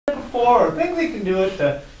before or think they can do it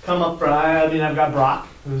to come up. I mean, I've got Brock,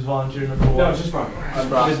 who's volunteering for one. No, it's just Brock.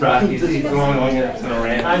 Just Brock. He's the only one here that's in a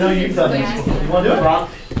rant. I know you've done this before. You want to do it, Brock?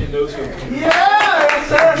 In those who. Yeah,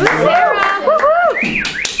 Sarah. Sarah. Woohoo!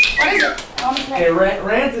 What is it? Okay,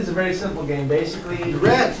 Rant is a very simple game. Basically,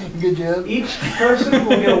 Rant. Good job. Each person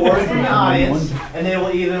will get a word from the audience, and they will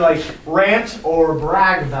either like rant or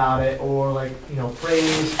brag about it, or like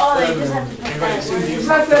praise. Oh, they just have to talk about it. Just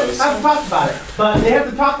have to talk about it, but they have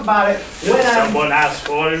to talk about it when someone asks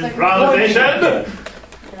for improvisation.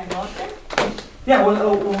 Can I go up there? Yeah, when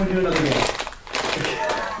we do another game.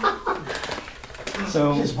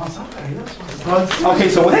 So. Okay,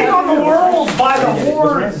 so take on the world by the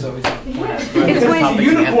horns. It's when the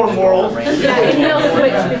unicorn world. Yeah, and he'll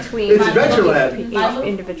switch between It's Adventureland. each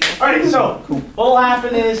individual. Alright, so what'll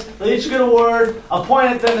happen is they'll each get a word, I'll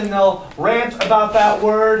point at them and they'll rant about that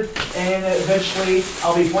word, and eventually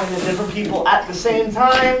I'll be pointing at different people at the same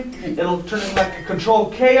time. It'll turn into like a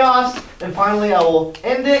controlled chaos, and finally I will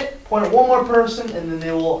end it, point at one more person, and then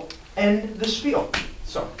they will end the spiel.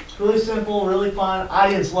 So it's really simple, really fun,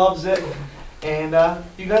 audience loves it, and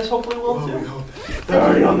you guys hopefully will too. They're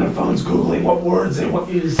already on their phones Googling what words they want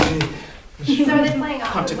you to say. So are they playing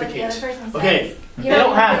off of what the other person says? Okay, they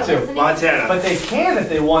don't have to. Montana. But they can if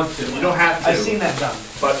they want to. You don't have to. I've seen that done.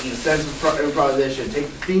 But in the sense of improvisation, take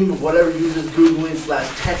the theme of whatever you're just Googling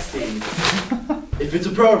 / texting. If it's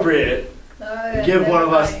appropriate, give one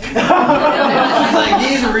of us. He's like,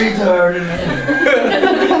 he's a retard.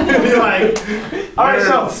 Be like, all right,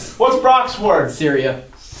 so what's Brock's word? Syria.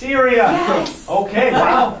 Syria. Yes. Okay,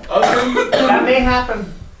 wow. That may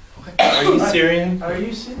happen. Are you Syrian? Are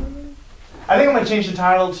you Syrian? I think I'm going to change the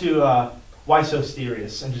title to Why So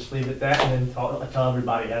Serious and just leave it at that, and then tell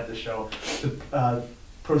everybody at the show the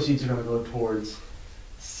proceeds are going to go towards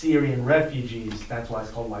Syrian refugees. That's why it's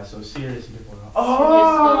called Why So Serious. And people go,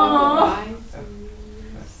 oh!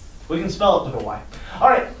 We can spell it with a Y. All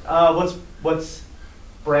right, what's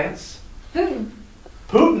France? Putin.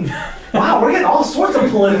 Putin. Wow, we're getting all sorts of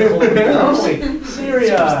political here, aren't we?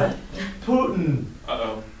 Syria. Putin.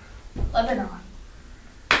 Uh-oh. Lebanon.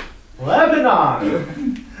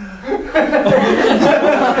 Lebanon.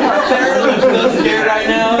 Sarah looks so scared right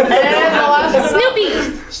now. And the last one. Snoopy.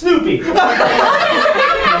 Snoopy.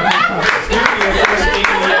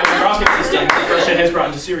 Rocket system that Russia has brought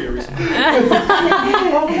into Syria recently.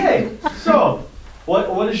 Okay, so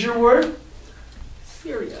what is your word?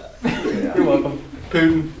 Syria. You're welcome.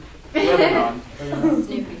 Putin. Lebanon.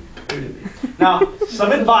 Snoopy. Now,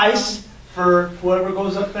 some advice for whoever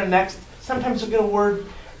goes up there next. Sometimes you'll get a word,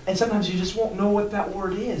 and sometimes you just won't know what that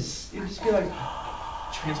word is. You just be like,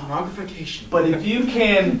 Transmogrification. but if you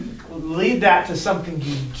can lead that to something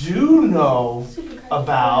you do know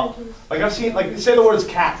about, like I've seen, like say the words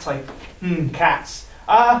cats, like cats.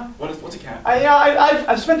 What's a cat?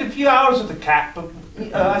 I've spent a few hours with the cat, but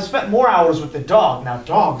I've spent more hours with the dog. Now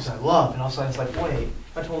dogs I love, and all of a sudden it's like, wait,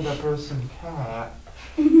 I told that person cat.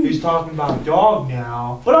 He's talking about dog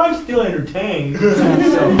now, but I'm still entertained. So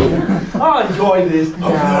I'll enjoy this now.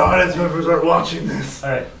 Hopefully the audience members are watching this.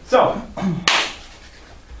 All right, so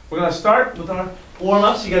we're gonna start with our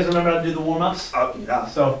warm-ups. You guys remember how to do the warm-ups? Yeah.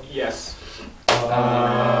 So Yes.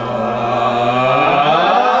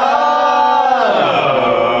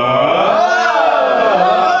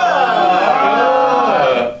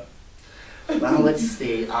 Well, let's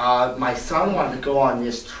see. My son wanted to go on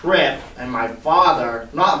this trip, and my father,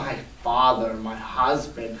 not my father, my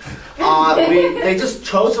husband, they just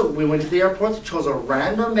chose, we went to the airport, chose a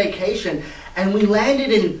random vacation, and we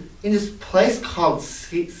landed in this place called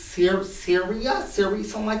Syria,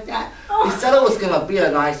 something like that. He said it was going to be a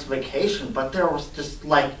nice vacation, but there was just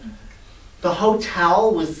like, the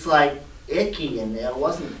hotel was like icky, and it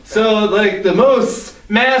wasn't. So, like, the most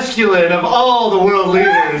masculine of all the world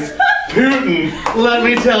leaders, Putin, let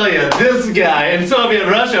me tell you, this guy in Soviet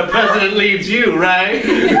Russia, President leads you, right?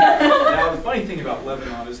 Now, the funny thing about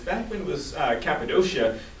Lebanon is back when it was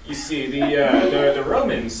Cappadocia, you see, the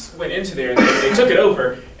Romans went into there and they took it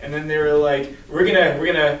over, and then they were like, we're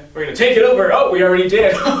gonna take it over. Oh, we already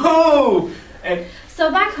did. Oh, and So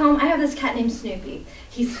back home, I have this cat named Snoopy.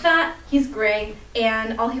 He's fat, he's gray,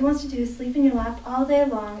 and all he wants to do is sleep in your lap all day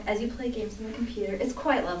long as you play games on the computer. It's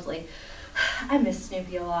quite lovely. I miss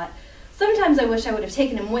Snoopy a lot. Sometimes I wish I would have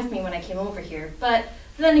taken him with me when I came over here, but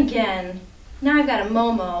then again, now I've got a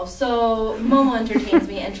Momo, so Momo entertains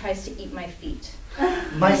me and tries to eat my feet.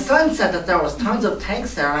 My son said that there was tons of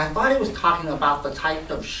tanks there, and I thought he was talking about the type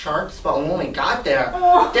of sharks, but when we got there,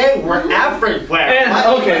 they were everywhere. And,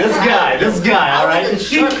 okay, this guy, alright?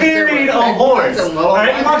 He carried a horse,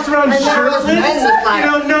 alright? He walks around shirtless. You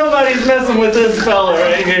know, nobody's messing with this fella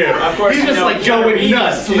right here. Of course, he's just like going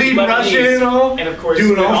nuts, lead Russian and all, and of course,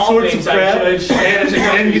 doing all sorts of things I crap, judge,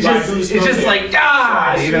 and you just, it's just like,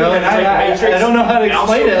 you know, and I don't know how to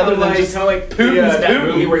explain it other than just kind of like Putin's that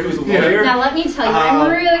movie where he was a lawyer. Now let me tell you, I'm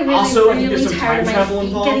really, also, I think there's really some tired time of my travel feet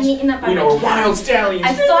involved. getting eaten up by You know, my cat. wild stallions.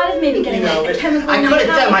 I thought of maybe getting like a chemical. I in couldn't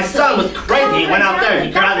my say my house, son so- was crazy. He went out there,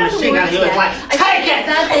 he grabbed the machine gun, he was like, take it!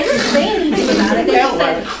 That they didn't say anything about it. They It just was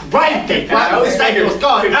said, crazy. I always Like it was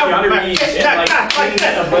going Keanu everywhere. Reeves Like and, like,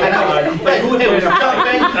 this. like, who would It was win a fight?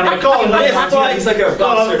 jumping, I'm like, going he this likes- way, he's like a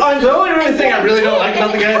boxer. The only really thing I really don't like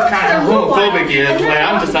about the guy is kind of homophobic he is. Like,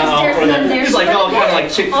 I'm just not all for that. He's like all kind of like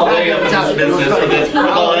Chick-fil-A up in this business with this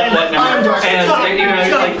and you know,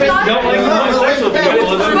 he's like, don't like